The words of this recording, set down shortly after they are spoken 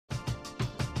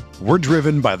We're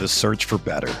driven by the search for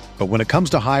better. But when it comes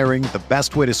to hiring, the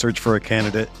best way to search for a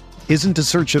candidate isn't to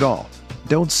search at all.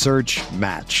 Don't search,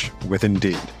 match with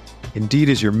Indeed. Indeed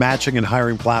is your matching and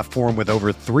hiring platform with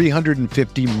over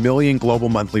 350 million global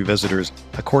monthly visitors,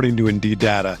 according to Indeed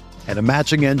data, and a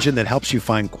matching engine that helps you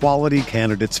find quality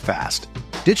candidates fast.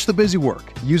 Ditch the busy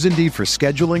work. Use Indeed for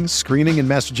scheduling, screening, and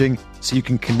messaging so you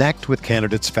can connect with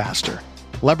candidates faster.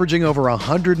 Leveraging over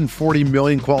 140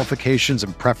 million qualifications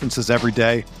and preferences every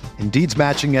day, Indeed's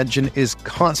matching engine is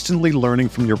constantly learning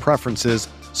from your preferences,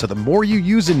 so the more you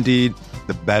use Indeed,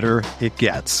 the better it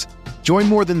gets. Join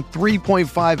more than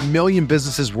 3.5 million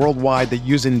businesses worldwide that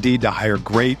use Indeed to hire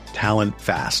great talent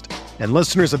fast. And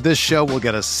listeners of this show will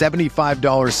get a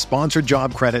 $75 sponsored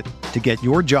job credit to get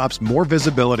your jobs more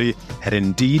visibility at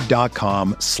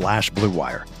Indeed.com/Blue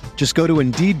Wire. Just go to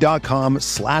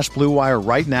Indeed.com/Blue Wire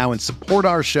right now and support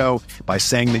our show by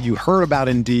saying that you heard about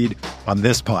Indeed on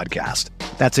this podcast.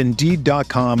 That's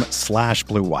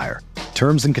Indeed.com/Blue Wire.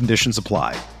 Terms and conditions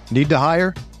apply. Need to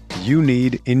hire? You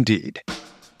need Indeed.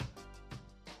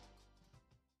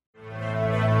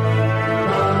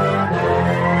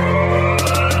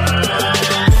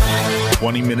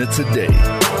 20 minutes a day,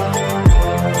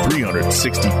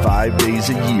 365 days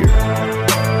a year.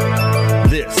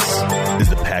 This is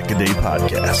the Pack a Day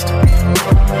Podcast.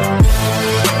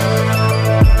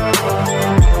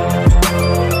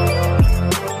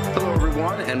 Hello,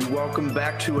 everyone, and welcome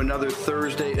back to another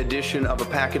Thursday edition of a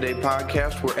Pack a Day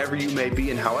Podcast, wherever you may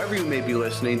be and however you may be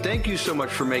listening. Thank you so much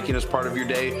for making us part of your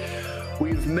day.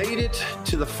 We've made it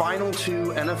to the final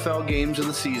two NFL games of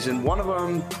the season. One of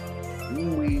them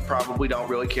we probably don't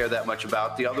really care that much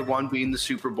about. The other one being the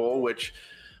Super Bowl, which,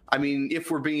 I mean,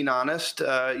 if we're being honest,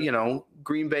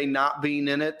 Green Bay not being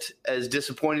in it, as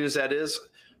disappointing as that is, I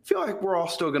feel like we're all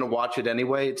still going to watch it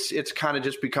anyway. It's kind of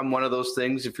just become one of those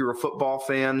things. If you're a football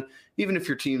fan, even if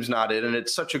your team's not in, and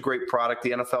it's such a great product,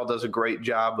 the NFL does a great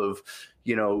job of,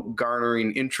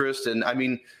 garnering interest. And I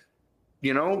mean,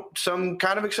 some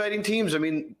kind of exciting teams. I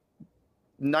mean,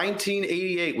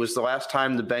 1988 was the last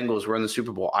time the Bengals were in the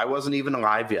Super Bowl. I wasn't even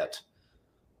alive yet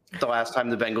the last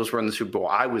time the Bengals were in the Super Bowl.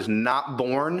 I was not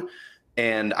born,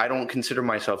 and I don't consider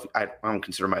myself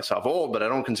old, but I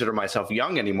don't consider myself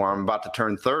young anymore. I'm about to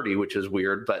turn 30, which is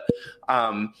weird. But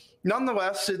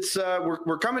nonetheless, it's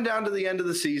we're coming down to the end of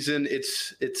the season.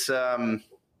 It's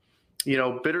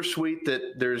bittersweet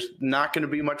that there's not going to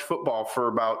be much football for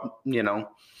about,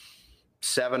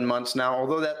 7 months now,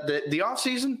 although the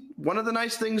offseason, one of the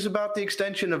nice things about the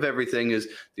extension of everything is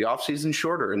the offseason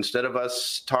shorter. Instead of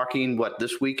us talking,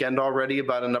 this weekend already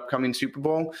about an upcoming Super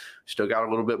Bowl, still got a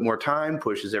little bit more time,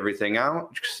 pushes everything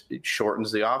out. It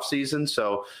shortens the offseason,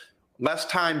 so less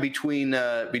time between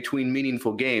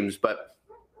meaningful games. But,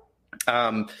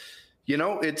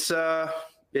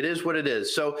 it is what it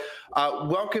is. So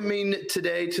welcoming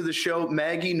today to the show,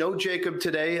 Maggie. No Jacob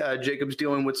today. Jacob's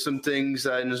dealing with some things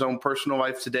in his own personal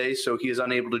life today, so he is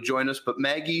unable to join us. But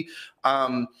Maggie,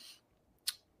 talking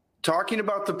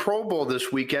about the Pro Bowl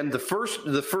this weekend, the first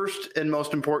and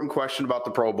most important question about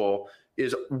the Pro Bowl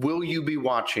is, will you be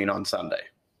watching on Sunday?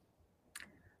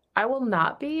 I will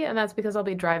not be, and that's because I'll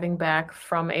be driving back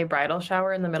from a bridal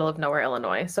shower in the middle of nowhere,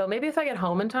 Illinois. So maybe if I get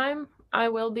home in time, I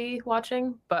will be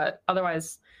watching, but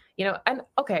otherwise, and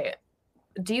okay,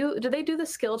 do they do the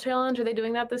skill challenge? Are they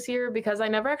doing that this year? Because I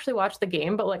never actually watched the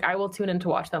game, but I will tune in to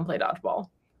watch them play dodgeball.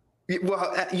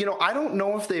 Well, I don't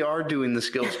know if they are doing the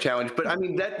skills challenge, but I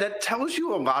mean, that tells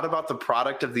you a lot about the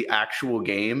product of the actual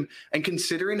game. And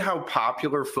considering how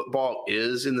popular football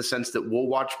is, in the sense that we'll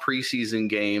watch preseason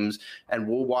games and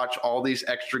we'll watch all these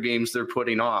extra games they're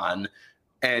putting on,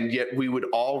 and yet we would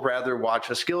all rather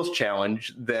watch a skills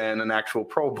challenge than an actual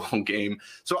Pro Bowl game.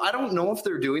 So I don't know if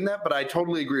they're doing that, but I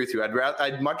totally agree with you.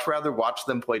 I'd much rather watch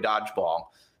them play dodgeball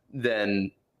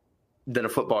than a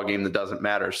football game that doesn't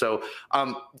matter. So,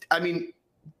 I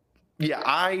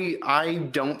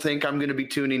don't think I'm going to be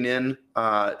tuning in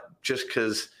just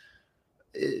because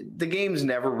the game's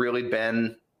never really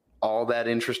been all that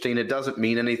interesting. It doesn't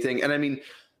mean anything. And I mean,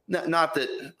 not that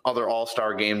other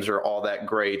all-star games are all that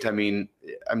great. I mean,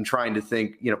 I'm trying to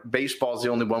think, baseball's the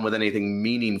only one with anything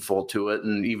meaningful to it.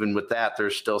 And even with that,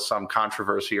 there's still some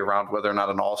controversy around whether or not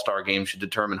an all-star game should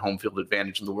determine home field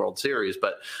advantage in the World Series.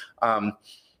 But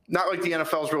not like the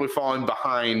NFL is really falling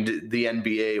behind the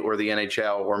NBA or the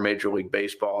NHL or Major League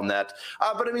Baseball on that.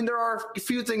 But I mean, there are a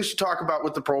few things to talk about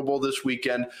with the Pro Bowl this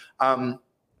weekend.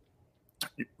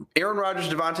 Aaron Rodgers,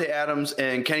 Devontae Adams,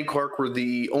 and Kenny Clark were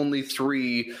the only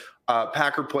three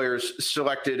Packer players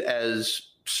selected as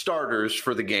starters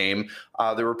for the game.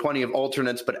 There were plenty of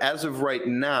alternates, but as of right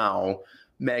now,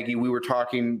 Maggie, we were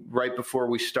talking right before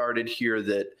we started here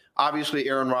that obviously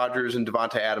Aaron Rodgers and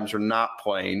Devontae Adams are not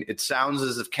playing. It sounds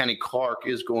as if Kenny Clark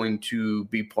is going to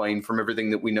be playing from everything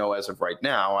that we know as of right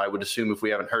now. I would assume if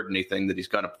we haven't heard anything that he's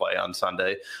going to play on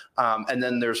Sunday. And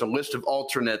then there's a list of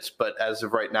alternates, but as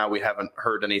of right now, we haven't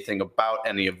heard anything about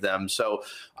any of them. So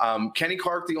Kenny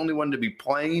Clark, the only one to be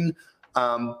playing.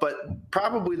 But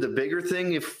probably the bigger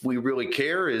thing, if we really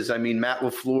care, is, I mean, Matt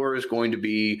LaFleur is going to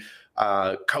be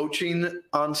coaching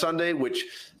on Sunday, which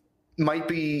might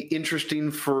be interesting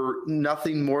for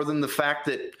nothing more than the fact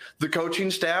that the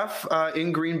coaching staff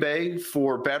in Green Bay,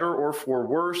 for better or for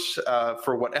worse,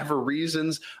 for whatever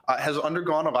reasons, has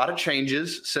undergone a lot of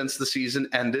changes since the season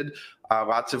ended.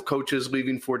 Lots of coaches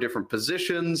leaving for different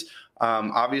positions.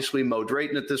 Obviously, Mo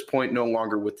Drayton at this point no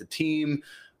longer with the team.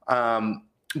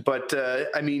 But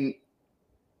I mean,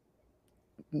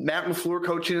 Matt LaFleur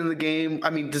coaching in the game, I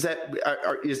mean, does that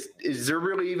is there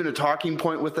really even a talking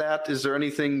point with that? Is there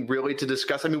anything really to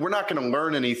discuss? I mean, we're not going to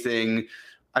learn anything,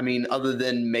 I mean, other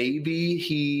than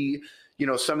maybe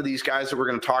some of these guys that we're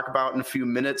going to talk about in a few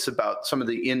minutes about some of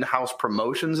the in-house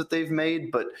promotions that they've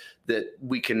made, but that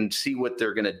we can see what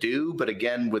they're going to do. But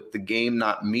again, with the game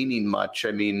not meaning much,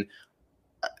 I mean,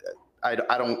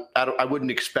 I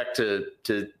wouldn't expect to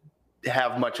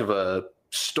have much of a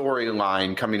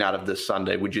storyline coming out of this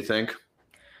Sunday, would you think?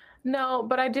 No,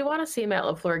 but I do want to see Matt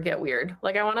LaFleur get weird.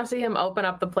 Like, I want to see him open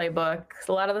up the playbook.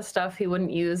 A lot of the stuff he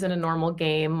wouldn't use in a normal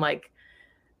game, like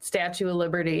Statue of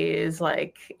Liberties,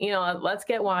 like, let's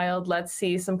get wild. Let's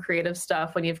see some creative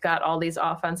stuff when you've got all these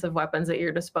offensive weapons at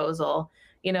your disposal.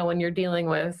 When you're dealing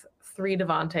with 3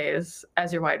 Devontaes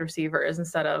as your wide receivers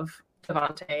instead of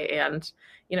Devontae and,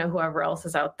 whoever else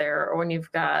is out there, or when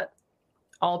you've got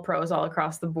all pros all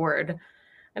across the board.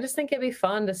 I just think it'd be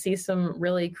fun to see some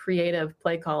really creative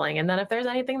play calling. And then if there's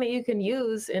anything that you can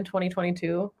use in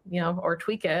 2022, or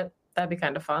tweak it, that'd be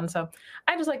kind of fun. So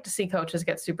I just like to see coaches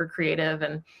get super creative.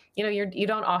 And, you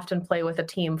don't often play with a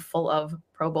team full of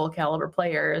Pro Bowl caliber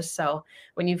players. So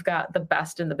when you've got the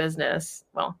best in the business,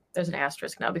 well, there's an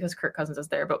asterisk now because Kirk Cousins is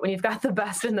there, but when you've got the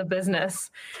best in the business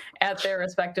at their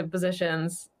respective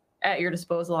positions at your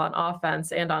disposal on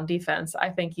offense and on defense, I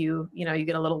think you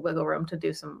get a little wiggle room to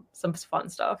do some fun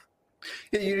stuff.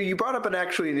 Yeah, you brought up an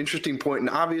interesting point, and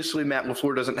obviously Matt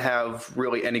LaFleur doesn't have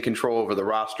really any control over the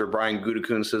roster. Brian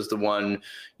Gutekunst is the one,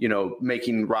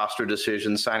 making roster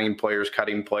decisions, signing players,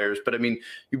 cutting players. But I mean,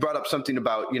 you brought up something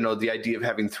about, the idea of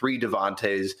having 3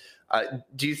 Devontaes.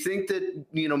 Do you think that,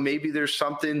 maybe there's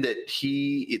something that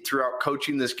he, throughout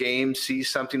coaching this game, sees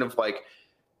something of like,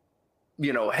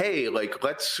 hey, like,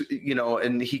 let's,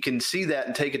 and he can see that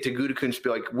and take it to Gutekunst, be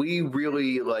like, we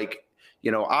really, like,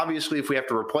 obviously if we have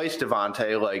to replace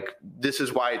Devontae, like, this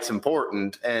is why it's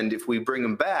important. And if we bring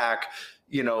him back,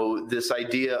 this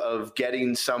idea of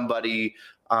getting somebody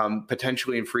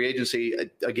potentially in free agency,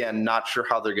 again, not sure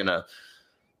how they're going to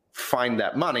find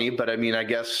that money. But I mean, I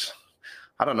guess,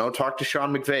 I don't know, talk to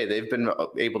Sean McVay. They've been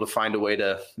able to find a way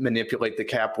to manipulate the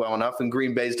cap well enough, and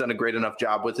Green Bay's done a great enough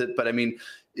job with it. But I mean,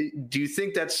 do you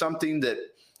think that's something that,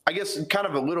 I guess, kind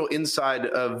of a little inside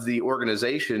of the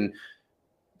organization,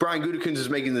 Brian Gutekunst is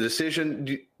making the decision?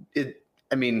 Do you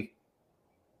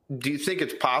think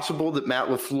it's possible that Matt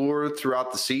LaFleur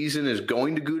throughout the season is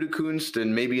going to Gutekunst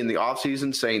and maybe in the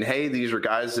offseason saying, hey, these are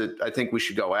guys that I think we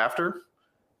should go after?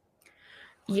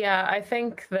 Yeah, I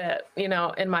think that,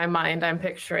 in my mind, I'm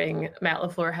picturing Matt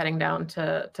LaFleur heading down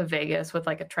to Vegas with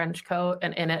like a trench coat,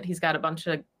 and in it, he's got a bunch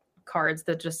of cards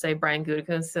that just say Brian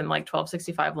Gutekunst and like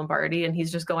 1265 Lombardi, and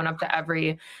he's just going up to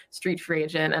every street free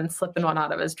agent and slipping one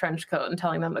out of his trench coat and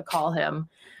telling them to call him.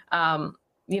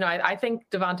 I think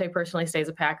Devontae personally stays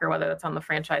a Packer, whether that's on the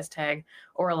franchise tag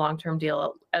or a long-term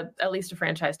deal, at least a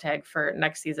franchise tag for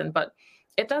next season. But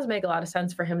it does make a lot of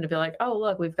sense for him to be like, oh,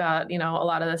 look, we've got, a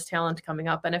lot of this talent coming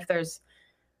up. And if there's,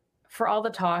 for all the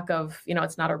talk of,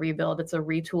 it's not a rebuild, it's a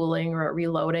retooling or a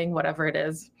reloading, whatever it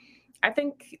is, I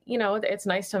think, it's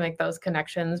nice to make those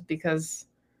connections, because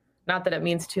not that it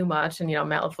means too much. And,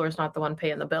 Matt LaFleur's not the one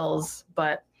paying the bills,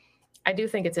 but I do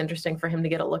think it's interesting for him to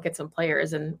get a look at some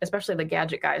players, and especially the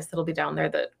gadget guys that'll be down there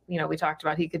that, we talked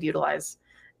about he could utilize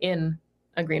in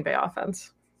a Green Bay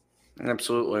offense.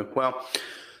 Absolutely. Well,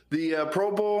 the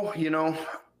Pro Bowl,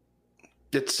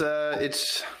 it's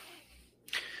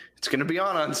going to be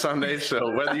on Sunday.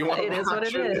 So whether you want to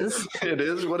watch it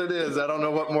is what it is. I don't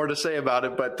know what more to say about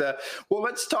it, but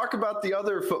let's talk about the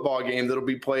other football game that'll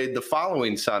be played the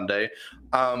following Sunday.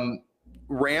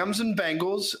 Rams and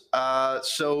Bengals.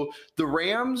 So the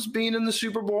Rams being in the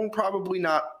Super Bowl, probably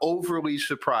not overly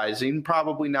surprising.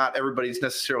 Probably not everybody's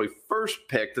necessarily first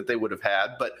pick that they would have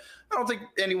had, but I don't think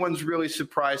anyone's really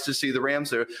surprised to see the Rams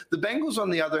there. The Bengals, on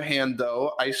the other hand,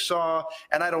 though, I saw,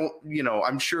 and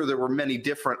I'm sure there were many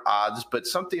different odds, but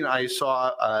something I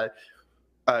saw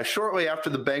shortly after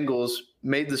the Bengals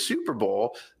made the Super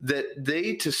Bowl, that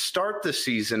they, to start the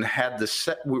season,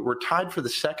 were tied for the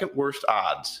second worst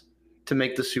odds to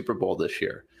make the Super Bowl this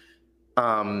year.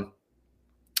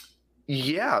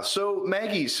 Yeah. So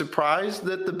Maggie, surprised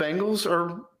that the Bengals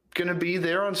are going to be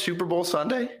there on Super Bowl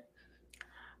Sunday?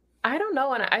 I don't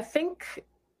know. And I think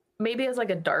maybe as like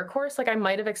a dark horse, like I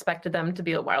might have expected them to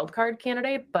be a wild card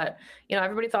candidate, but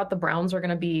everybody thought the Browns were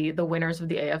going to be the winners of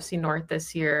the AFC North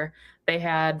this year. They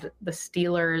had the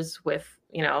Steelers with,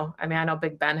 I know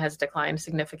Big Ben has declined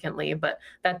significantly, but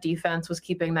that defense was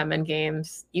keeping them in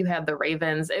games. You had the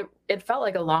Ravens. It felt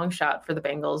like a long shot for the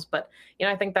Bengals, but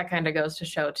I think that kind of goes to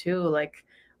show too, like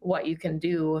what you can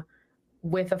do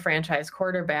with a franchise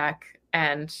quarterback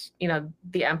and,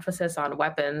 the emphasis on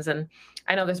weapons. And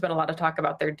I know there's been a lot of talk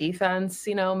about their defense,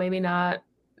 maybe not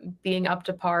being up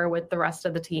to par with the rest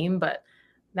of the team, but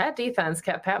that defense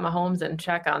kept Pat Mahomes in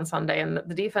check on Sunday. And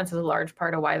the defense is a large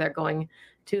part of why they're going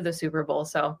to the Super Bowl.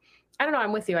 So I don't know.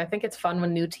 I'm with you. I think it's fun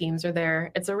when new teams are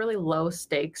there. It's a really low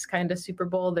stakes kind of Super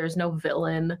Bowl. There's no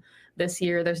villain this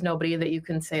year. There's nobody that you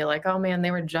can say like, oh man,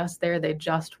 they were just there. They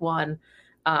just won.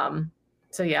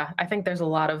 So yeah, I think there's a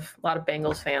lot of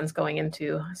Bengals fans going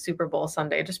into Super Bowl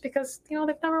Sunday just because,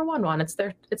 they've never won one. It's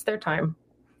their time.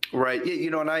 Right.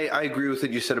 Yeah, and I agree with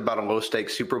what you said about a low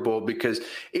stakes Super Bowl, because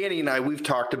Annie and I, we've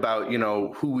talked about,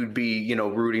 who would be,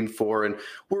 rooting for, and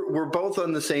we're both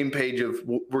on the same page of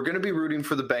we're going to be rooting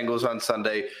for the Bengals on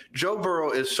Sunday. Joe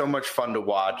Burrow is so much fun to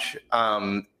watch. But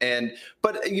on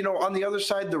the other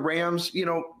side, the Rams,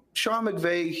 Sean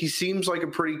McVay, he seems like a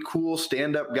pretty cool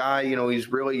stand-up guy. He's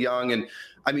really young. And,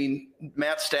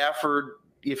 Matt Stafford,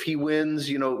 if he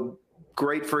wins,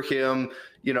 great for him.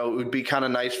 It would be kind of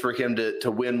nice for him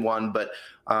to win one. But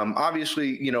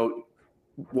obviously,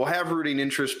 we'll have rooting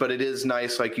interest, but it is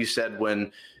nice, like you said,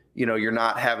 when, you're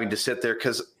not having to sit there.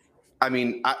 Because,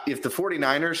 if the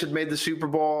 49ers had made the Super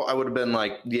Bowl, I would have been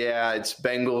like, yeah, it's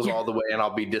Bengals all the way, and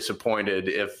I'll be disappointed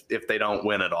if they don't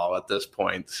win it all at this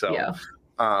point. So, yeah.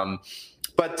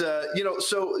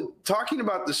 So talking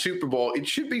about the Super Bowl, it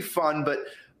should be fun, but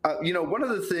one of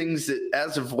the things that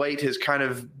as of late has kind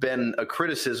of been a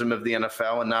criticism of the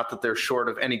NFL, and not that they're short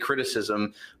of any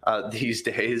criticism these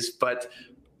days, but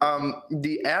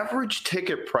the average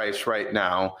ticket price right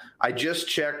now, I just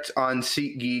checked on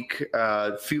SeatGeek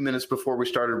a few minutes before we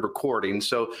started recording,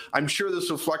 so I'm sure this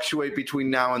will fluctuate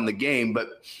between now and the game, but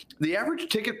the average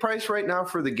ticket price right now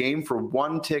for the game for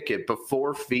one ticket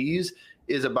before fees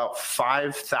is about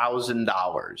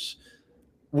 $5,000,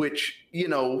 which,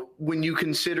 when you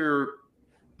consider,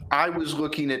 I was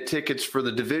looking at tickets for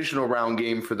the divisional round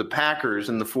game for the Packers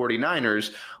and the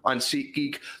 49ers on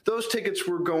SeatGeek. Those tickets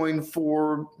were going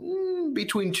for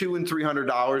between $200 and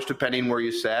 $300, depending where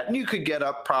you sat. And you could get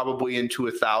up probably into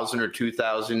 $1,000 or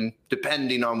 $2,000,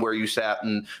 depending on where you sat.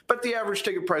 But the average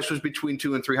ticket price was between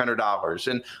 $200 and $300.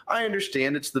 And I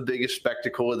understand it's the biggest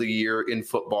spectacle of the year in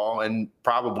football and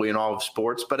probably in all of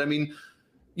sports. But $200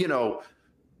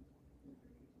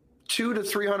 to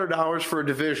 $300 for a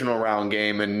divisional round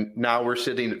game, and now we're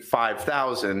sitting at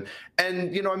 $5,000.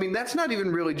 And that's not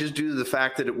even really just due to the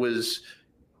fact that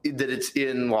it's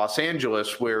in Los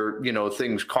Angeles where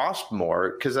things cost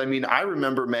more. Because I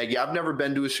remember, Maggie, I've never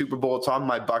been to a Super Bowl. It's on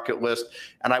my bucket list,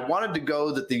 and I wanted to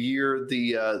go that the year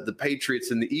the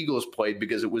Patriots and the Eagles played,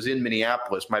 because it was in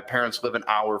Minneapolis. My parents live an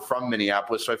hour from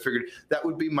Minneapolis, so I figured that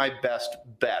would be my best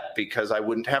bet, because I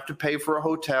wouldn't have to pay for a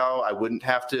hotel.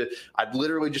 I'd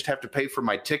literally just have to pay for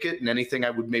my ticket and anything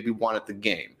I would maybe want at the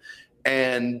game.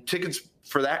 And tickets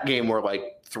for that game were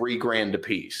like $3,000 a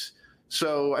piece.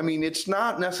 So, it's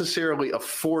not necessarily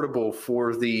affordable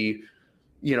for the,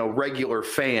 regular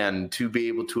fan to be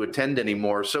able to attend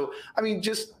anymore. So,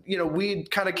 we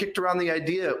kind of kicked around the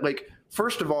idea, like,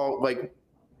 first of all, like,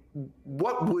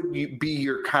 what would be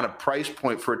your kind of price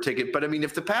point for a ticket? But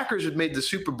if the Packers had made the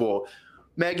Super Bowl,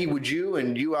 Maggie, would you,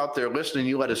 and you out there listening,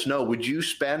 you let us know, would you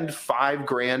spend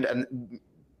 $5,000? And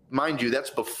mind you, that's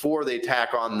before they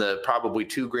tack on the probably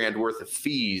 $2,000 worth of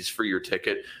fees for your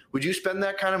ticket. Would you spend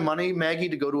that kind of money, Maggie,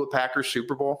 to go to a Packers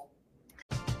Super Bowl?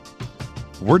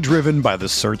 We're driven by the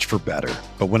search for better.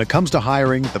 But when it comes to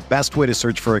hiring, the best way to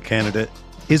search for a candidate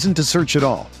isn't to search at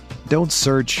all. Don't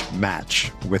search,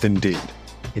 match with Indeed.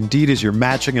 Indeed is your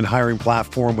matching and hiring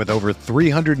platform with over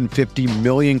 350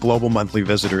 million global monthly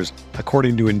visitors,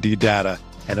 according to Indeed data,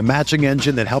 and a matching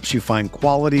engine that helps you find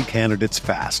quality candidates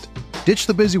fast. Ditch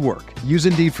the busy work. Use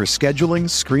Indeed for scheduling,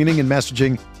 screening, and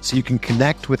messaging so you can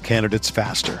connect with candidates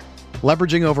faster.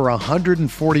 Leveraging over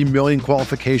 140 million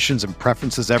qualifications and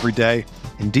preferences every day,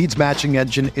 Indeed's matching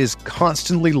engine is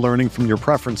constantly learning from your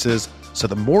preferences, so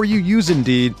the more you use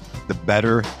Indeed, the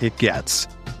better it gets.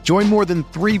 Join more than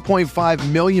 3.5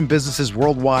 million businesses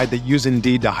worldwide that use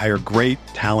Indeed to hire great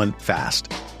talent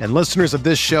fast. And listeners of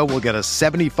this show will get a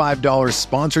 $75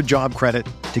 sponsored job credit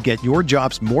to get your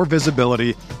jobs more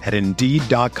visibility at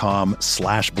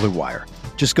Indeed.com/Blue Wire.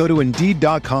 Just go to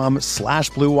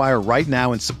Indeed.com/Blue Wire right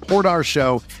now and support our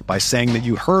show by saying that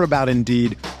you heard about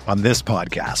Indeed on this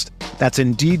podcast. That's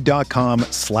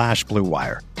Indeed.com/Blue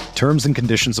Wire. Terms and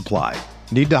conditions apply.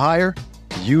 Need to hire?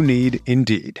 You need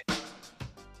Indeed.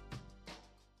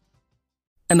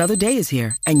 Another day is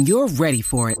here, and you're ready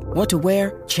for it. What to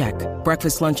wear? Check.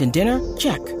 Breakfast, lunch, and dinner?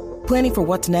 Check. Planning for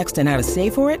what's next and how to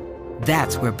save for it?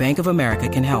 That's where Bank of America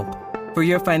can help. For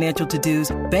your financial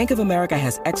to-dos, Bank of America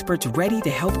has experts ready to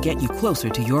help get you closer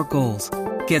to your goals.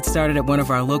 Get started at one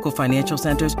of our local financial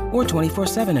centers or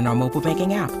 24/7 in our mobile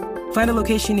banking app. Find a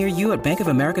location near you at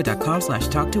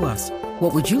bankofamerica.com/talktous.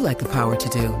 What would you like the power to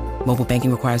do? Mobile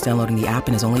banking requires downloading the app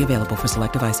and is only available for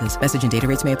select devices. Message and data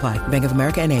rates may apply. Bank of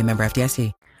America N.A., member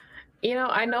FDIC. You know,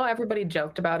 I know everybody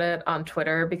joked about it on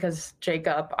Twitter because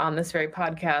Jacob on this very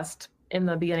podcast in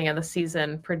the beginning of the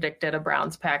season predicted a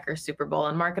Browns-Packers Super Bowl.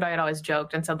 And Mark and I had always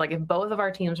joked and said, like, if both of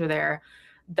our teams are there,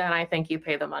 then I think you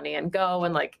pay the money and go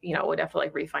and, like, you know, we'd have to,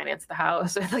 like, refinance the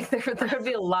house. Like, there would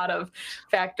be a lot of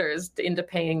factors into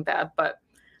paying that. But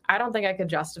I don't think I could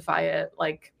justify it.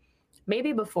 Like,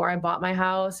 maybe before I bought my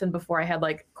house and before I had,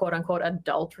 like, quote unquote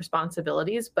adult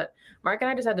responsibilities. But Mark and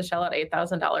I just had to shell out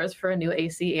 $8,000 for a new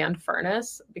AC and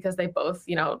furnace because they both,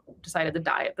 you know, decided to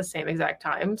die at the same exact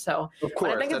time. So of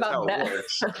course, when I think about that,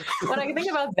 when I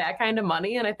think about that kind of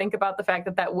money, and I think about the fact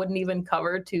that that wouldn't even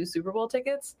cover 2 Super Bowl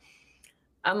tickets,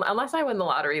 unless I win the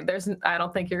lottery, I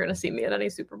don't think you're going to see me at any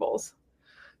Super Bowls.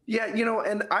 Yeah, you know,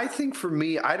 and I think for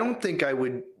me, I don't think I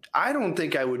would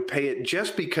pay it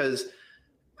just because.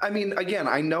 I mean, again,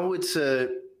 I know it's that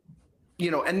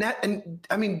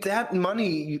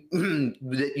money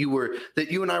that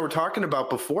you and I were talking about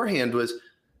beforehand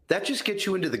that just gets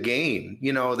you into the game.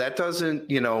 You know, that doesn't,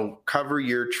 you know, cover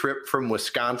your trip from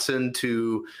Wisconsin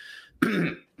to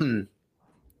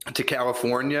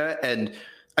California. And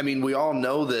I mean, we all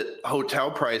know that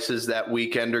hotel prices that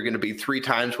weekend are going to be 3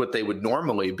 times what they would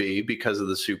normally be because of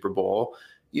the Super Bowl.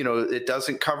 You know, it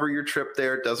doesn't cover your trip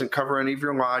there. It doesn't cover any of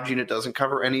your lodging. It doesn't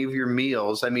cover any of your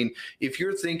meals. I mean, if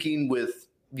you're thinking with,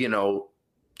 you know,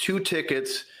 2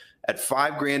 tickets at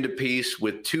 $5,000 a piece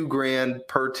with $2,000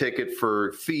 per ticket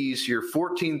for fees, you're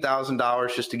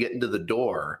 $14,000 just to get into the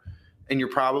door. And you're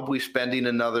probably spending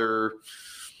another,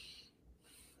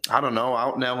 I don't know,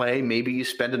 out in LA, maybe you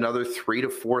spend another $3,000 to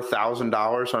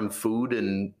 $4,000 on food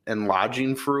and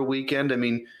lodging for a weekend. I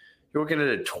mean, you're looking at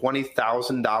a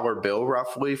 $20,000 bill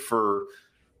roughly for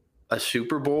a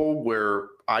Super Bowl where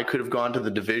I could have gone to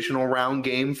the divisional round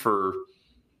game for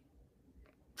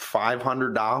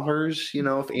 $500, you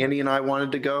know, if Andy and I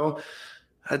wanted to go.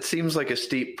 That seems like a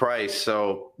steep price.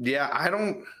 So, yeah, I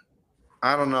don't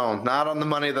know. Not on the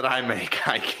money that I make.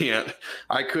 I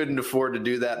couldn't afford to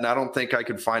do that, and I don't think I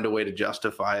could find a way to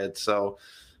justify it. So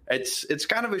it's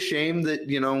kind of a shame that,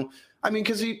 you know, I mean,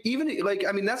 because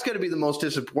that's got to be the most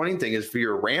disappointing thing is for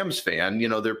your Rams fan. You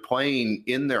know, they're playing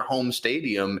in their home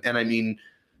stadium. And I mean,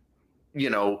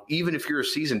 you know, even if you're a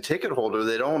season ticket holder,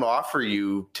 they don't offer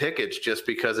you tickets just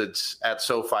because it's at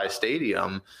SoFi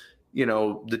Stadium. You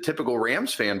know, the typical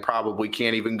Rams fan probably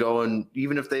can't even go, and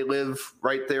even if they live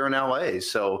right there in LA.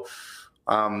 So,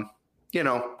 you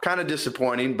know, kind of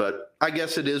disappointing, but I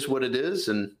guess it is what it is.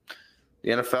 And the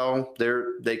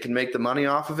NFL, they can make the money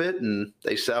off of it, and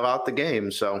they sell out the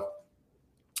game. So,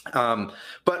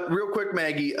 but real quick,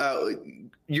 Maggie,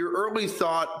 your early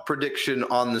thought prediction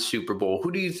on the Super Bowl.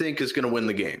 Who do you think is going to win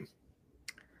the game?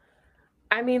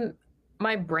 I mean,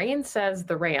 my brain says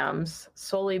the Rams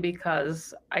solely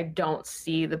because I don't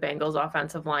see the Bengals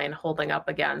offensive line holding up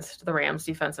against the Rams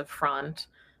defensive front.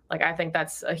 Like, I think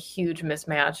that's a huge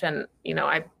mismatch. And, you know,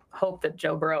 I hope that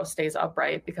Joe Burrow stays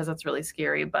upright because that's really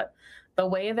scary. But the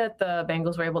way that the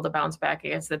Bengals were able to bounce back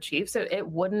against the Chiefs, it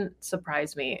wouldn't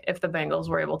surprise me if the Bengals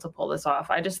were able to pull this off.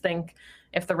 I just think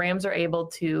if the Rams are able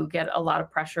to get a lot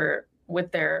of pressure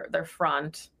with their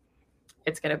front,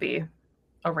 it's going to be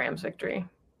a Rams victory.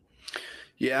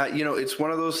 Yeah, you know, it's one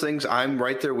of those things. I'm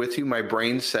right there with you. My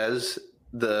brain says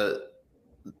the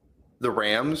the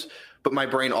Rams, but my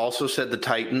brain also said the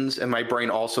Titans, and my brain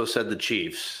also said the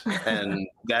Chiefs, and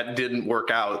that didn't work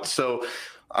out. So,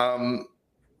 I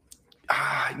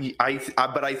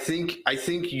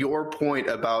think your point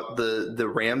about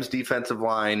the Rams defensive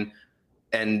line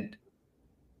and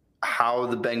how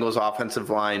the Bengals offensive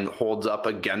line holds up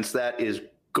against that is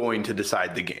going to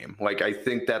decide the game. Like, I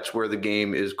think that's where the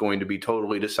game is going to be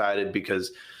totally decided,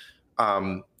 because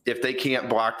if they can't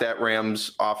block that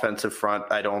Rams offensive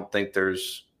front, I don't think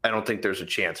there's a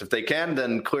chance. If they can,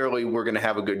 then clearly we're going to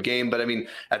have a good game. But I mean,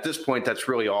 at this point, that's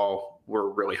really all we're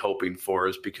really hoping for,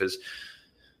 is because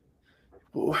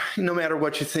no matter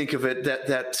what you think of it,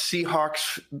 that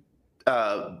Seahawks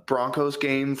Broncos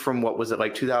game from, what was it,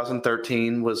 like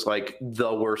 2013 was like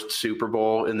the worst Super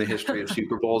Bowl in the history of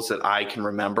Super Bowls that I can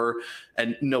remember,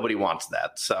 and nobody wants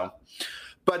that. So,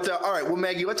 but all right, well,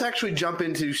 Maggie, let's actually jump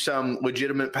into some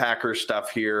legitimate Packers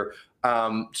stuff here.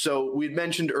 So we'd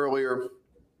mentioned earlier,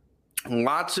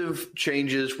 lots of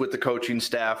changes with the coaching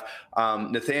staff.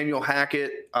 Nathaniel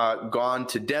Hackett gone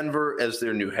to Denver as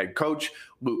their new head coach.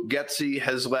 Luke Getsy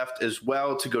has left as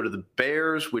well to go to the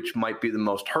Bears, which might be the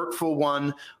most hurtful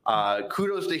one.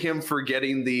 Kudos to him for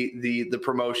getting the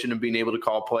promotion and being able to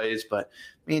call plays, but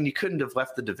man, you couldn't have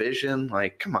left the division.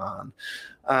 Like, come on.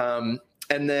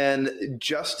 And then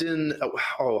Justin,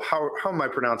 how am I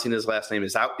pronouncing his last name?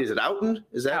 Is it Outen?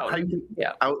 Is that Outen. how you?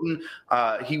 Yeah. Outen.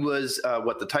 He was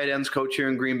the tight ends coach here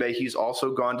in Green Bay. He's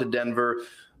also gone to Denver.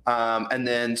 And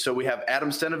then so we have Adam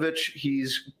Stenavich.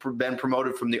 He's been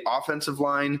promoted from the offensive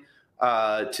line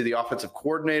to the offensive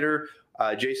coordinator.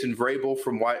 Jason Vrabel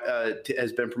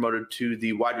has been promoted to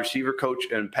the wide receiver coach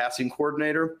and passing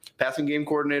game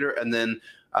coordinator. And then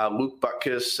Luke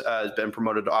Butkus has been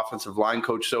promoted to offensive line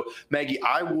coach. So, Maggie,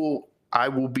 I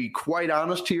will be quite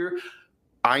honest here.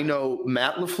 I know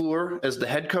Matt LaFleur as the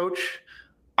head coach.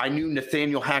 I knew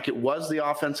Nathaniel Hackett was the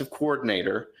offensive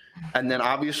coordinator. And then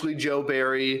obviously Joe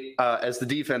Barry as the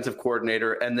defensive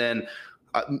coordinator. And then,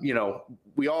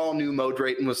 we all knew Mo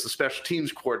Drayton was the special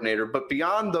teams coordinator. But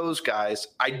beyond those guys,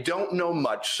 I don't know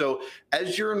much. So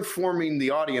as you're informing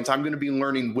the audience, I'm going to be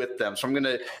learning with them.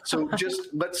 So just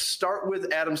let's start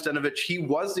with Adam Stenavich. He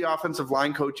was the offensive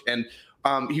line coach, and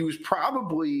he was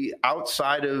probably,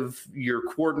 outside of your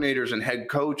coordinators and head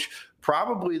coach,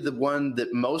 probably the one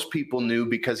that most people knew,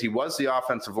 because he was the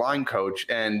offensive line coach,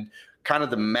 and kind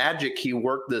of the magic he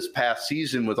worked this past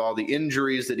season with all the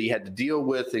injuries that he had to deal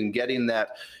with and getting that,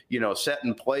 set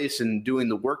in place and doing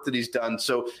the work that he's done.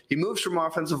 So he moves from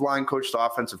offensive line coach to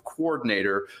offensive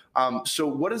coordinator. So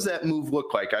what does that move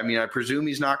look like? I mean, I presume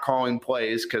he's not calling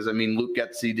plays, because Luke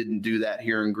Getsy didn't do that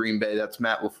here in Green Bay. That's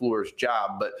Matt LaFleur's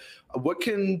job. But what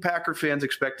can Packer fans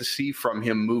expect to see from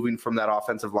him moving from that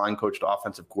offensive line coach to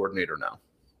offensive coordinator now?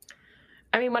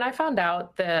 I mean, when I found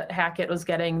out that Hackett was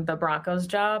getting the Broncos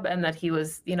job and that he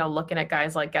was, looking at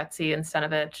guys like Getsy and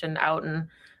Stenavich and Outen,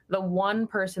 the one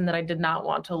person that I did not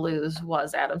want to lose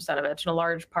was Adam Stenavich. And a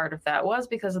large part of that was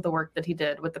because of the work that he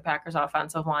did with the Packers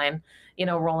offensive line,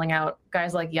 rolling out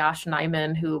guys like Josh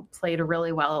Nijman, who played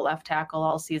really well at left tackle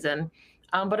all season.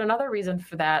 But another reason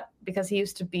for that, because he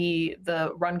used to be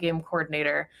the run game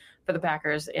coordinator for the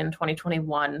Packers in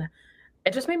 2021,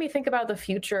 it just made me think about the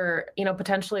future,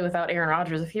 potentially without Aaron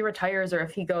Rodgers. If he retires or if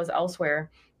he goes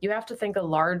elsewhere, you have to think a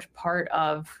large part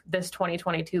of this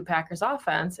 2022 Packers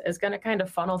offense is going to kind of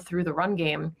funnel through the run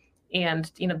game.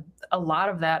 And, a lot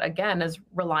of that, again, is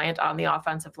reliant on the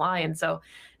offensive line. So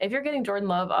if you're getting Jordan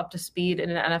Love up to speed in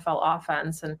an NFL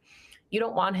offense, and you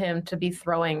don't want him to be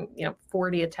throwing,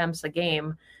 40 attempts a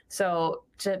game. So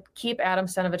to keep Adam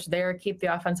Stenavich there, keep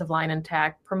the offensive line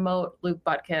intact, promote Luke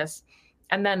Butkus,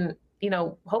 and then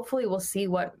hopefully we'll see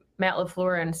what Matt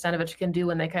LaFleur and Stenavich can do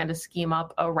when they kind of scheme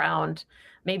up around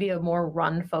maybe a more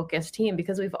run-focused team,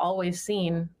 because we've always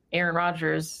seen Aaron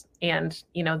Rodgers and,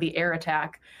 the air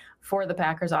attack for the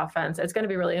Packers offense. It's going to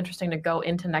be really interesting to go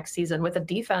into next season with a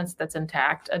defense that's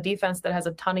intact, a defense that has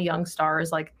a ton of young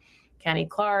stars like Kenny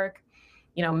Clark.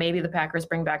 Maybe the Packers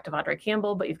bring back Devondre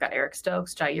Campbell, but you've got Eric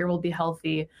Stokes. Jair will be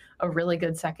healthy, a really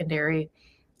good secondary.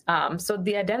 So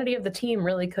the identity of the team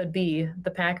really could be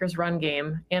the Packers run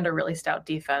game and a really stout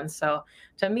defense. So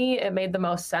to me, it made the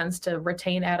most sense to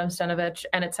retain Adam Stenavich.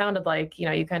 And it sounded like,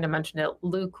 you kind of mentioned it,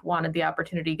 Luke wanted the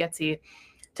opportunity, Getsy,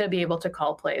 to be able to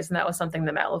call plays. And that was something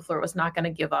that Matt LaFleur was not going to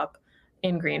give up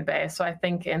in Green Bay. So I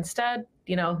think instead,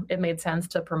 it made sense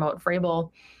to promote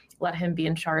Vrabel, let him be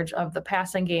in charge of the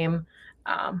passing game.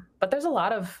 But there's a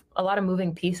lot of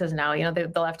moving pieces now.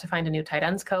 They'll have to find a new tight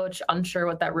ends coach. Unsure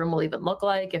what that room will even look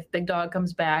like. If Big Dog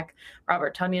comes back,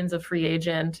 Robert Tunyon's a free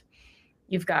agent.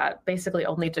 You've got basically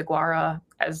only DeGuara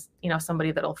as,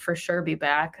 somebody that'll for sure be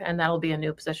back, and that'll be a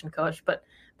new position coach. But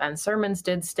Ben Sermons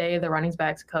did stay the running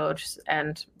backs coach,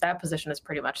 and that position is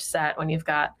pretty much set when you've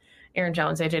got Aaron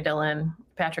Jones, A.J. Dillon,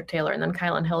 Patrick Taylor, and then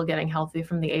Kylan Hill getting healthy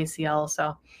from the ACL.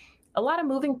 So a lot of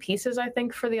moving pieces, I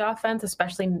think, for the offense,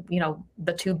 especially,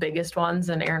 the two biggest ones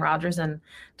in Aaron Rodgers and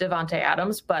Devontae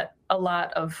Adams, but a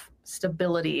lot of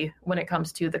stability when it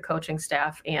comes to the coaching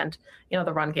staff and,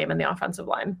 the run game and the offensive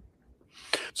line.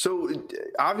 So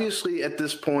obviously at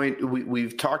this point,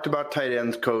 we've talked about tight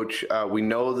ends coach. We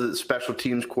know the special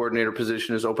teams coordinator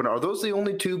position is open. Are those the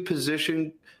only two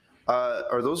positions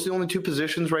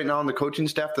right now on the coaching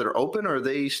staff that are open, or are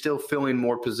they still filling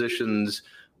more positions?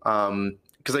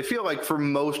 Because I feel like for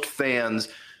most fans,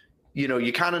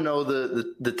 you kind of know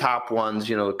the top ones,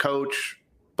 the coach,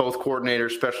 both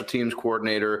coordinators, special teams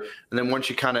coordinator. And then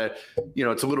once you kind of,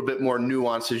 it's a little bit more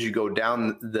nuanced as you go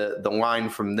down the line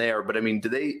from there. But I mean, do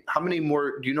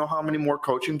you know how many more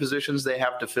coaching positions they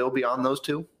have to fill beyond those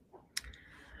two?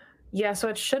 Yeah, so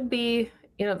it should be,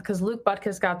 because Luke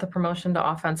Butkus got the promotion to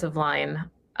offensive line,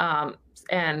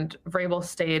 and Vrabel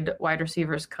stayed wide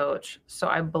receivers coach. So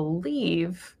I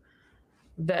believe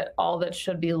that all that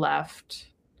should be left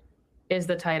is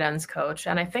the tight ends coach.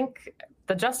 And I think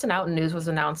the Justin Outen news was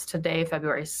announced today,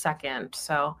 February 2nd.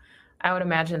 So I would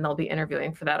imagine they'll be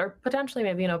interviewing for that, or potentially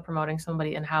maybe, promoting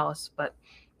somebody in-house, but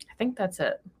I think that's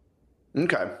it.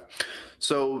 Okay.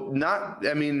 So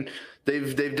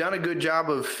they've done a good job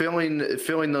of filling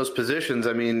those positions.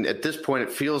 I mean, at this point,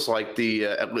 it feels like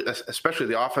especially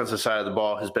the offensive side of the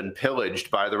ball has been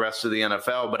pillaged by the rest of the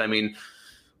NFL. But I mean,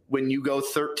 when you go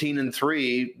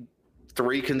 13-3,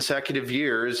 3 consecutive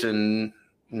years, and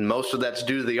most of that's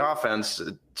due to the offense,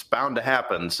 it's bound to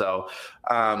happen. So,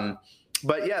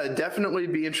 but yeah, it'd definitely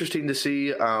be interesting to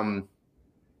see,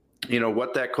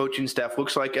 what that coaching staff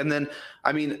looks like. And then,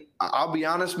 I mean, I'll be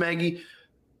honest, Maggie,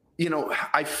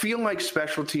 I feel like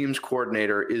special teams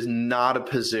coordinator is not a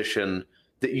position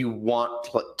that you want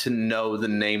to know the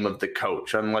name of the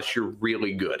coach unless you're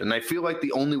really good. And I feel like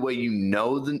the only way you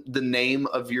know the name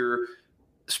of your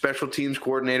special teams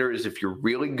coordinator is if you're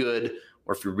really good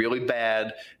or if you're really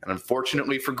bad. And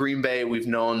unfortunately for Green Bay, we've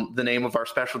known the name of our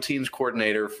special teams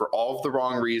coordinator for all of the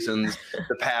wrong reasons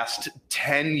the past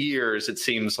 10 years, it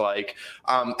seems like.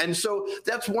 And so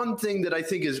that's one thing that I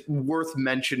think is worth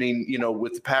mentioning,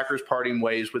 with the Packers parting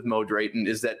ways with Mo Drayton,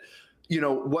 is that,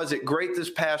 was it great this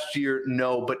past year?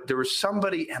 No, but there was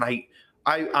somebody, and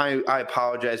I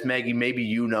apologize, Maggie, maybe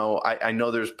I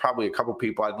know there's probably a couple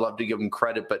people I'd love to give them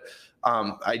credit, but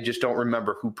I just don't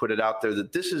remember who put it out there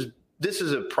that this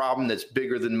is a problem that's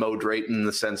bigger than Mo Drayton, in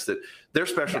the sense that their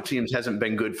special teams hasn't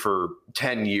been good for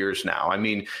 10 years now. I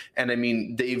mean,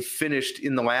 they've finished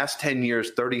in the last 10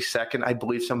 years 32nd. I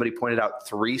believe somebody pointed out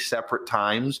 3 separate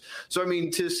times. So, I mean,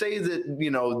 to say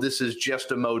that, this is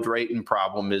just a Mo Drayton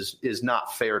problem is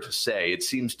not fair to say. It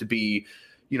seems to be,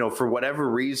 for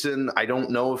whatever reason, I don't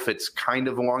know if it's kind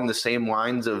of along the same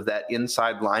lines of that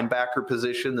inside linebacker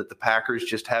position that the Packers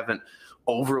just haven't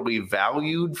overly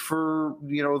valued for,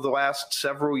 the last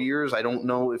several years. I don't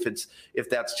know if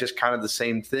that's just kind of the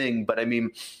same thing, but I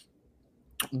mean,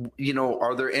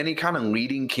 are there any kind of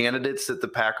leading candidates that the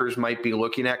Packers might be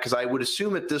looking at? Because I would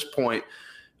assume at this point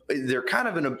they're kind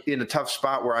of in a tough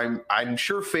spot where I'm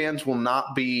sure fans will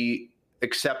not be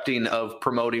accepting of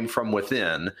promoting from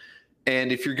within.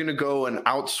 And if you're going to go and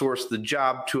outsource the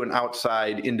job to an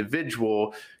outside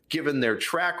individual, given their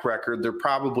track record, they're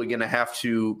probably going to have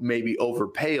to maybe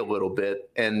overpay a little bit.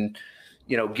 And,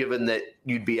 given that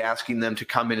you'd be asking them to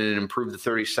come in and improve the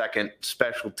 32nd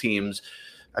special teams,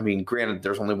 I mean, granted,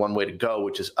 there's only one way to go,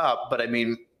 which is up. But I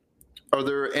mean, are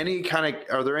there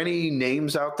any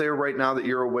names out there right now that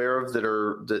you're aware of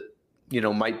that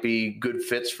might be good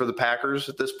fits for the Packers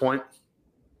at this point?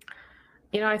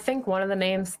 I think one of the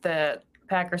names that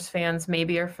Packers fans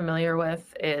maybe are familiar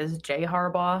with is Jay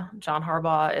Harbaugh. John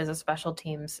Harbaugh is a special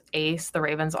teams ace. The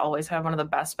Ravens always have one of the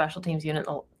best special teams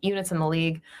units in the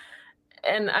league.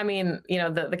 And I mean,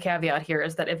 the caveat here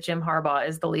is that if Jim Harbaugh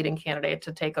is the leading candidate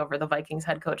to take over the Vikings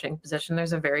head coaching position,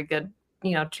 there's a very good,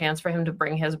 chance for him to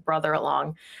bring his brother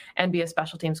along and be a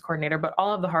special teams coordinator. But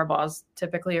all of the Harbaughs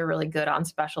typically are really good on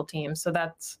special teams. So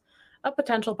that's a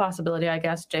potential possibility, I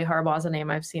guess. Jay Harbaugh is a name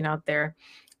I've seen out there.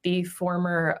 The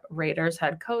former Raiders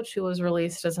head coach who was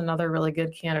released as another really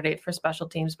good candidate for special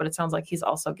teams, but it sounds like he's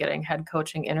also getting head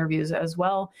coaching interviews as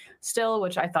well still,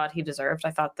 which I thought he deserved. I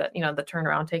thought that, the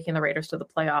turnaround, taking the Raiders to the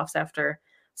playoffs after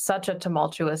such a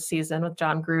tumultuous season with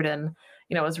John Gruden,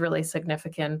 was really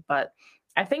significant. But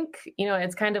I think,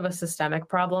 it's kind of a systemic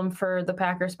problem for the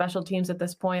Packers special teams at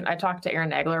this point. I talked to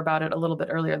Aaron Nagler about it a little bit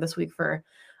earlier this week for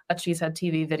a Cheesehead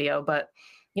TV video, but,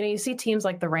 you see teams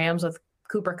like the Rams with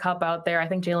Cooper Kupp out there. I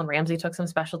think Jalen Ramsey took some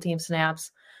special team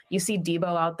snaps. You see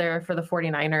Debo out there for the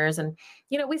 49ers. And,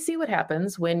 we see what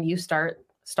happens when you start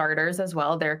starters as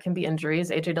well. There can be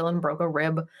injuries. A.J. Dillon broke a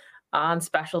rib on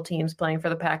special teams playing for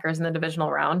the Packers in the divisional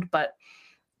round. But,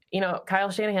 Kyle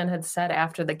Shanahan had said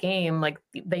after the game, like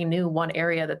they knew one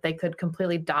area that they could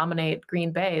completely dominate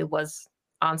Green Bay was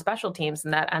on special teams.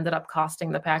 And that ended up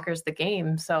costing the Packers the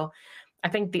game. So I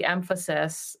think the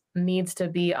emphasis needs to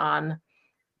be on,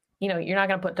 you're not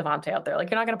going to put Devontae out there.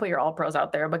 Like you're not going to put your all pros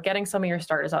out there, but getting some of your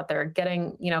starters out there,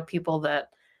 getting, people that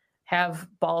have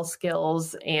ball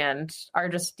skills and are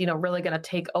just, really going to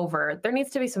take over. There needs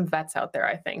to be some vets out there,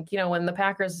 I think. When the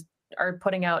Packers are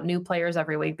putting out new players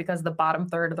every week because the bottom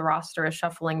third of the roster is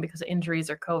shuffling because of injuries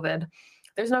or COVID,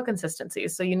 there's no consistency.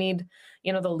 So you need,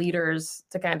 the leaders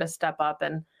to kind of step up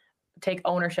and take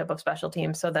ownership of special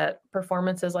teams so that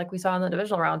performances like we saw in the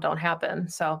divisional round don't happen.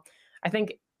 So I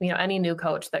think, any new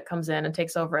coach that comes in and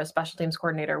takes over as special teams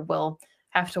coordinator will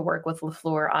have to work with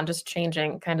laFleur on just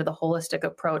changing kind of the holistic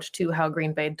approach to how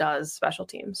Green Bay does special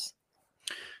teams.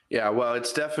 Yeah, well,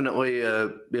 it's definitely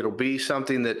it'll be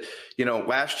something that,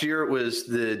 last year it was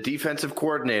the defensive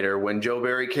coordinator when Joe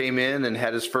Barry came in and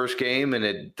had his first game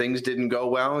and things didn't go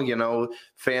well.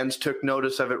 Fans took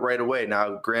notice of it right away.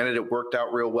 Now, granted, it worked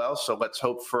out real well, so let's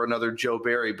hope for another Joe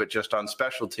Barry, but just on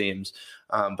special teams.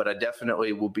 But I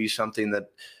definitely will be something that,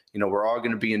 we're all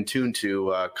going to be in tune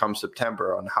to come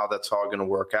September on how that's all going to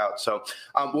work out. So,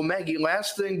 well, Maggie,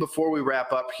 last thing before we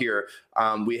wrap up here,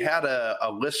 we had a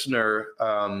listener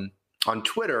on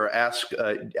Twitter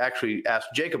actually asked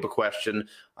Jacob a question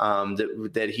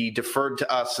that he deferred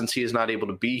to us since he is not able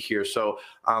to be here. So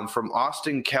from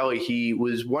Austin Kelly, he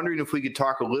was wondering if we could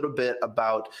talk a little bit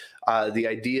about the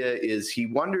idea is he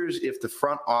wonders if the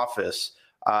front office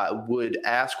would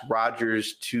ask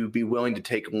Rodgers to be willing to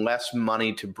take less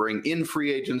money to bring in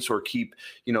free agents or keep,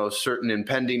 certain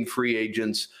impending free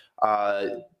agents,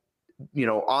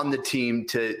 on the team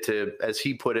to, as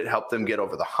he put it, help them get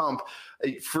over the hump.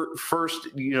 First,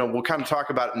 we'll kind of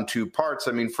talk about it in two parts.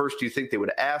 I mean, first, do you think they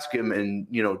would ask him? And,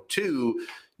 two,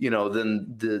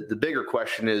 then the bigger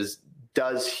question is,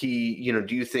 does he,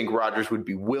 do you think Rodgers would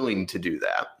be willing to do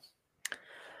that?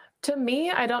 To me,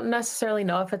 I don't necessarily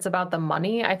know if it's about the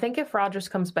money. I think if Rodgers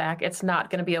comes back, it's not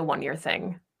going to be a one-year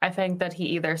thing. I think that he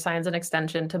either signs an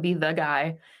extension to be the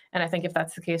guy, and I think if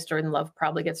that's the case, Jordan Love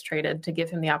probably gets traded to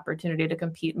give him the opportunity to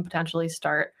compete and potentially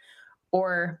start,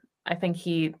 or I think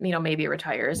he, maybe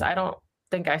retires. I don't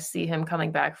think I see him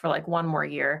coming back for like one more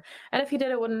year. And if he did,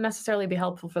 it wouldn't necessarily be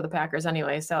helpful for the Packers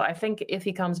anyway. So I think if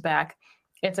he comes back,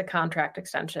 it's a contract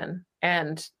extension.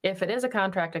 And if it is a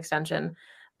contract extension,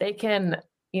 they can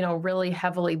really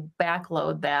heavily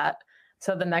backload that.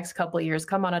 So the next couple of years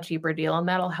come on a cheaper deal, and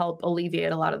that'll help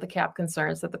alleviate a lot of the cap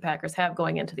concerns that the Packers have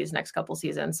going into these next couple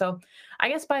seasons. So I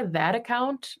guess by that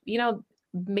account,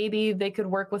 maybe they could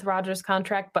work with Rodgers'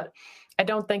 contract, but I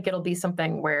don't think it'll be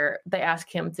something where they ask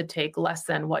him to take less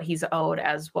than what he's owed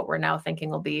as what we're now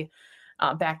thinking will be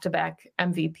back-to-back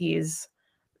MVPs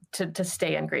to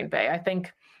stay in Green Bay. I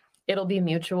think it'll be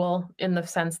mutual in the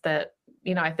sense that,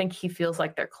 I think he feels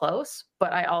like they're close,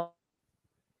 but I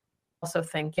also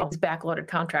think these backloaded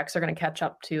contracts are going to catch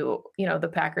up to, the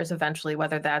Packers eventually,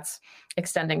 whether that's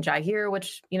extending Jair,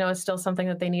 which, is still something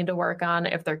that they need to work on.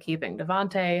 If they're keeping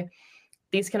Devontae,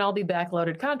 these can all be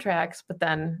backloaded contracts, but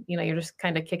then, you're just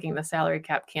kind of kicking the salary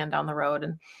cap can down the road.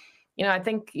 And, I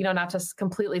think, not to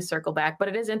completely circle back, but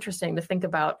it is interesting to think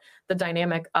about the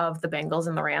dynamic of the Bengals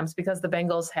and the Rams, because the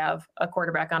Bengals have a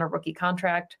quarterback on a rookie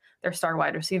contract, their star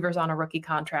wide receivers on a rookie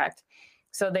contract.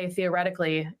 So they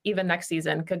theoretically, even next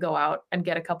season, could go out and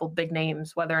get a couple big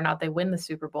names, whether or not they win the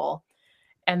Super Bowl,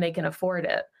 and they can afford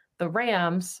it. The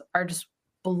Rams are just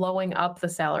blowing up the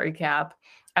salary cap.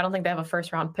 I don't think they have a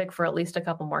first round pick for at least a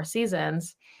couple more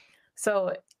seasons.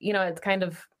 So, it's kind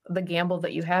of the gamble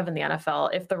that you have in the NFL.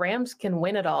 If the Rams can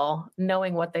win it all,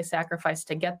 knowing what they sacrificed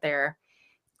to get there,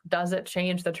 does it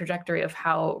change the trajectory of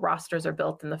how rosters are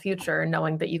built in the future,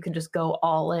 knowing that you can just go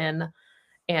all in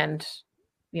and,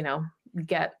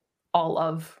 get all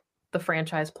of the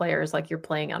franchise players like you're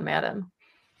playing on Madden?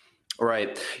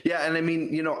 Right. Yeah. And I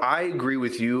mean, I agree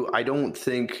with you. I don't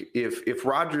think if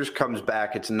Rodgers comes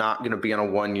back, it's not going to be on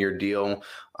a 1-year deal,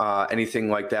 anything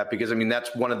like that, because I mean,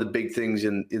 that's one of the big things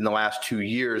in the last 2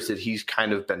 years that he's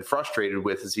kind of been frustrated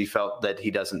with, is he felt that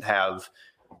he doesn't have,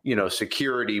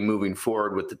 security moving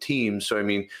forward with the team. So, I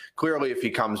mean, clearly if he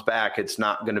comes back, it's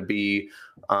not going to be,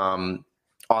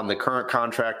 on the current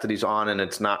contract that he's on, and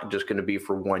it's not just going to be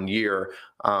for 1 year.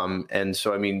 And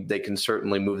so, I mean, they can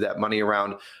certainly move that money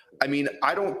around. I mean,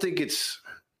 I don't think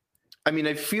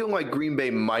I feel like Green Bay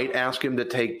might ask him to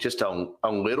take just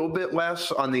a little bit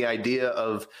less on the idea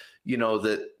of,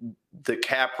 that the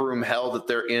cap room hell that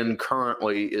they're in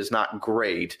currently is not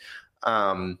great.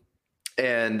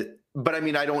 But I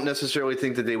mean, I don't necessarily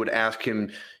think that they would ask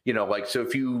him, so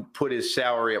if you put his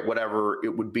salary at whatever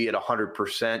it would be at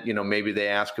 100%, maybe they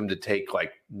ask him to take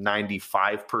like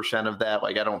 95% of that.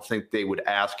 Like, I don't think they would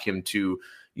ask him to,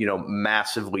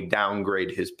 massively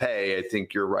downgrade his pay. I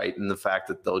think you're right in the fact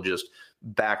that they'll just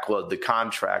backload the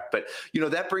contract. But,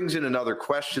 that brings in another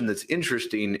question that's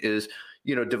interesting is,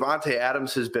 Davante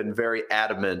Adams has been very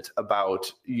adamant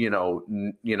about,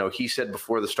 he said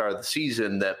before the start of the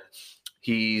season that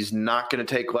he's not going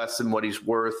to take less than what he's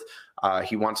worth.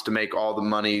 He wants to make all the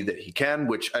money that he can,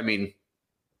 which, I mean,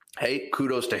 hey,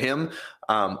 kudos to him.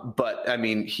 But I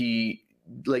mean,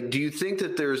 do you think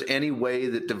that there's any way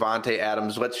that Davante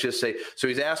Adams, let's just say, so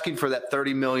he's asking for that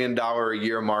 $30 million a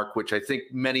year mark, which I think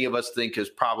many of us think is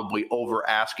probably over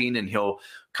asking, and he'll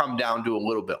come down to a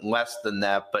little bit less than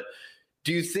that. But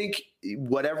do you think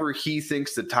whatever he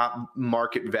thinks the top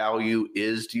market value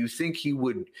is, do you think he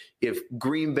would, if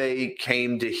Green Bay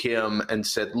came to him and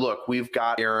said, look, we've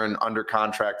got Aaron under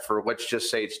contract for, let's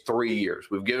just say it's 3 years.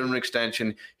 We've given him an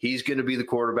extension. He's going to be the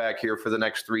quarterback here for the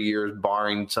next 3 years,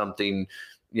 barring something,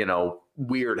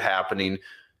 weird happening.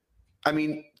 I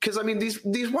mean, because,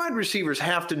 these wide receivers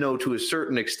have to know to a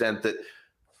certain extent that,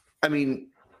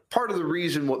 part of the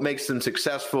reason what makes them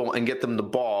successful and get them the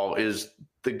ball is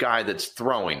the guy that's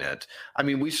throwing it.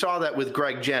 We saw that with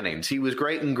Greg Jennings. He was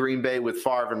great in Green Bay with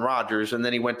Favre and Rodgers, and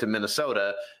then he went to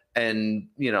Minnesota, and,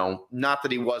 not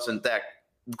that he wasn't that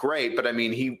great, but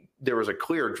there was a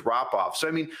clear drop off.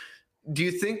 So, do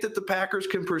you think that the Packers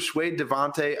can persuade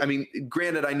Davante?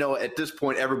 Granted, I know at this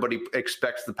point, everybody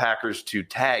expects the Packers to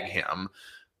tag him,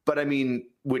 but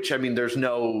there's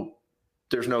no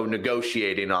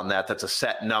negotiating on that. That's a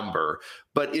set number.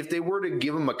 But if they were to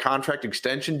give him a contract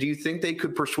extension, do you think they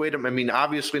could persuade him?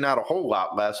 Obviously not a whole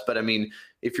lot less, but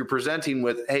if you're presenting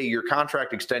with, hey, your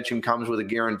contract extension comes with a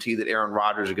guarantee that Aaron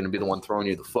Rodgers is going to be the one throwing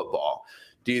you the football,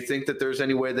 do you think that there's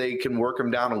any way they can work him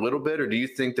down a little bit? Or do you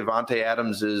think Davante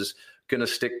Adams is going to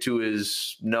stick to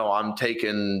his, no, I'm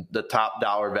taking the top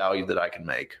dollar value that I can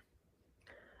make?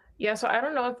 Yeah, so I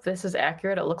don't know if this is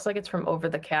accurate. It looks like it's from Over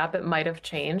the Cap. It might have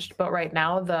changed, but right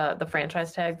now the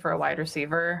franchise tag for a wide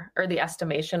receiver, or the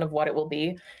estimation of what it will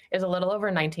be, is a little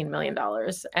over $19 million.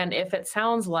 And if it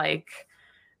sounds like,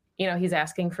 he's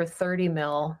asking for 30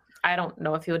 mil, I don't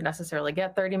know if he would necessarily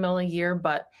get 30 mil a year,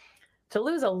 but to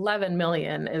lose 11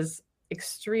 million is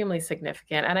extremely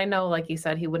significant. And I know, like you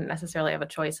said, he wouldn't necessarily have a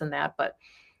choice in that, but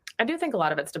I do think a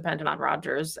lot of it's dependent on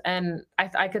Rodgers, and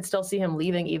I could still see him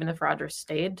leaving even if Rodgers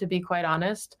stayed, to be quite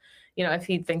honest. If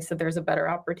he thinks that there's a better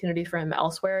opportunity for him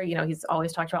elsewhere, he's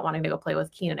always talked about wanting to go play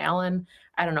with Keenan Allen.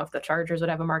 I don't know if the Chargers would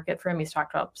have a market for him. He's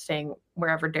talked about staying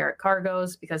wherever Derek Carr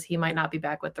goes because he might not be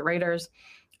back with the Raiders.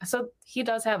 So he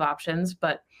does have options,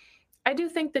 but I do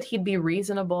think that he'd be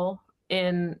reasonable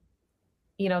in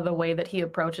the way that he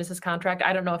approaches his contract.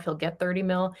 I don't know if he'll get 30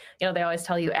 mil. They always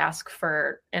tell you ask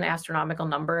for an astronomical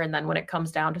number, and then when it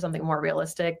comes down to something more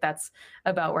realistic, that's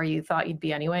about where you thought you'd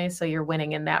be anyway. So you're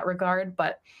winning in that regard.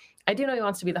 But I do know he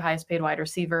wants to be the highest paid wide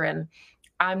receiver, and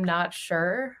I'm not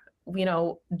sure,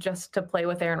 just to play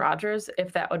with Aaron Rodgers,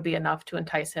 if that would be enough to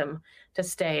entice him to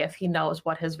stay if he knows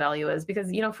what his value is.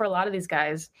 Because, for a lot of these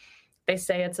guys, they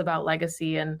say it's about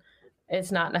legacy and it's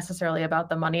not necessarily about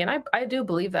the money. And I do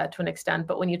believe that to an extent.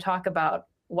 But when you talk about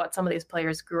what some of these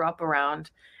players grew up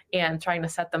around and trying to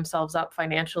set themselves up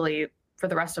financially for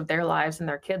the rest of their lives and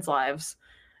their kids' lives,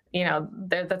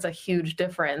 that's a huge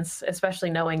difference,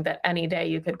 especially knowing that any day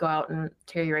you could go out and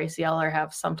tear your ACL or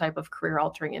have some type of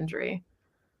career-altering injury.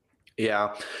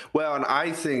 Yeah. Well, and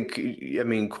I think,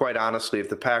 quite honestly, if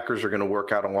the Packers are going to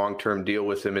work out a long-term deal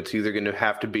with him, it's either going to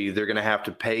have to be, they're going to have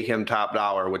to pay him top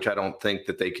dollar, which I don't think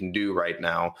that they can do right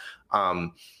now.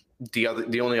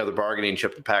 The only other bargaining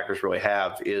chip the Packers really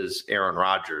have is Aaron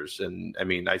Rodgers. And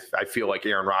I feel like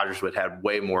Aaron Rodgers would have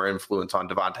way more influence on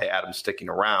Davante Adams sticking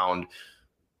around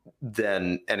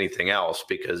than anything else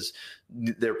because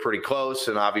they're pretty close.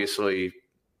 And obviously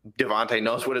Davante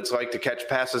knows what it's like to catch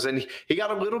passes, and he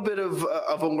got a little bit of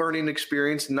a learning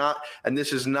experience. And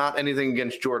this is not anything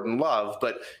against Jordan Love,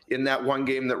 but in that one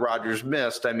game that Rodgers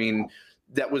missed,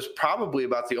 that was probably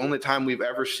about the only time we've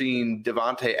ever seen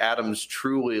Davante Adams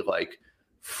truly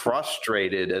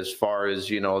frustrated as far as,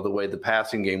 the way the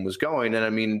passing game was going.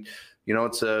 And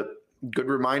it's a good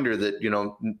reminder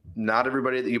that, not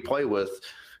everybody that you play with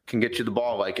can get you the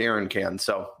ball like Aaron can.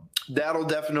 So that'll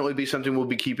definitely be something we'll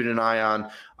be keeping an eye on.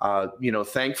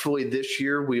 Thankfully this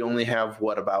year we only have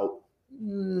about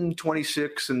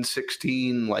 26 and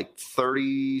 16, like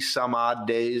 30 some odd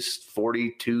days,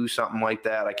 42, something like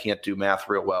that. I can't do math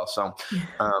real well. So,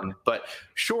 but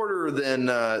shorter than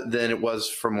it was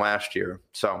from last year.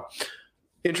 So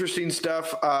interesting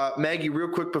stuff. Maggie, real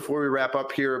quick before we wrap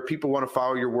up here, if people want to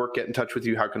follow your work, get in touch with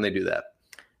you, how can they do that?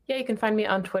 Yeah, you can find me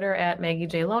on Twitter at Maggie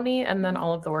J. Loney, and then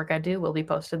all of the work I do will be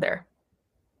posted there.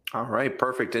 All right,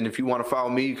 perfect. And if you want to follow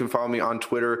me, you can follow me on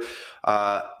Twitter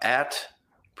at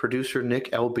Producer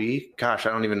Nick LB. Gosh, I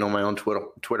don't even know my own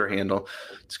Twitter handle.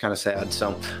 It's kind of sad.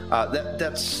 So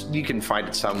that's you can find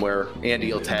it somewhere.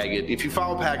 Andy will tag it. If you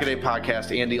follow Pack-A-Day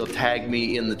Podcast, Andy will tag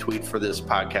me in the tweet for this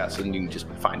podcast, and you can just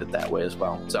find it that way as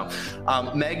well. So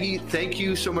Maggie, thank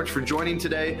you so much for joining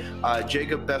today.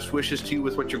 Jacob, best wishes to you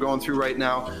with what you're going through right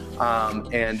now.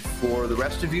 And for the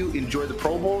rest of you, enjoy the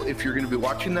Pro Bowl if you're going to be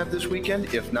watching that this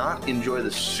weekend. If not, enjoy the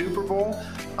Super Bowl.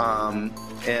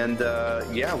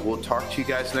 We'll talk to you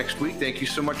guys next week. Thank you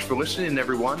so much for listening,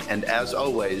 everyone. And as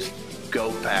always,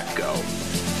 go Pack Go.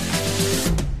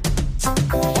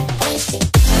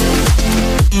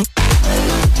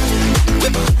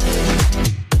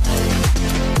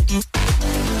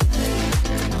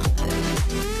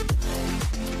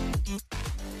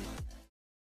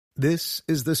 This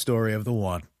is the story of the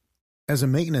one. As a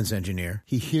maintenance engineer,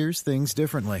 he hears things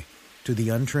differently. To the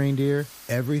untrained ear,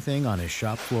 everything on his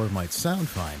shop floor might sound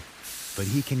fine, but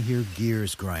he can hear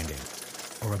gears grinding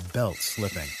or a belt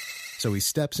slipping. So he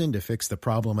steps in to fix the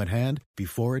problem at hand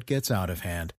before it gets out of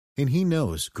hand. And he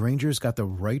knows Grainger's got the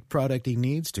right product he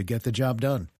needs to get the job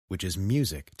done, which is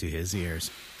music to his ears.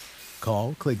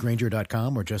 Call, click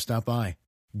Grainger.com, or just stop by.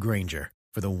 Grainger,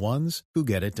 for the ones who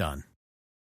get it done.